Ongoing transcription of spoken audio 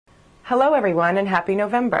Hello everyone and happy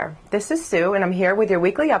November. This is Sue and I'm here with your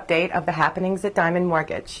weekly update of the happenings at Diamond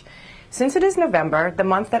Mortgage. Since it is November, the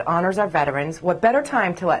month that honors our veterans, what better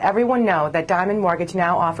time to let everyone know that Diamond Mortgage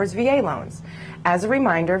now offers VA loans. As a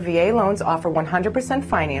reminder, VA loans offer 100%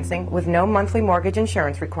 financing with no monthly mortgage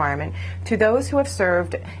insurance requirement to those who have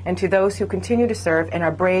served and to those who continue to serve in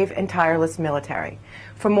our brave and tireless military.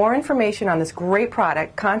 For more information on this great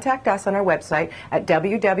product, contact us on our website at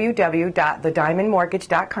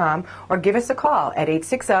www.thediamondmortgage.com or give us a call at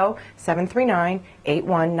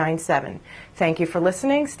 860-739-8197. Thank you for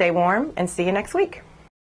listening, stay warm, and see you next week.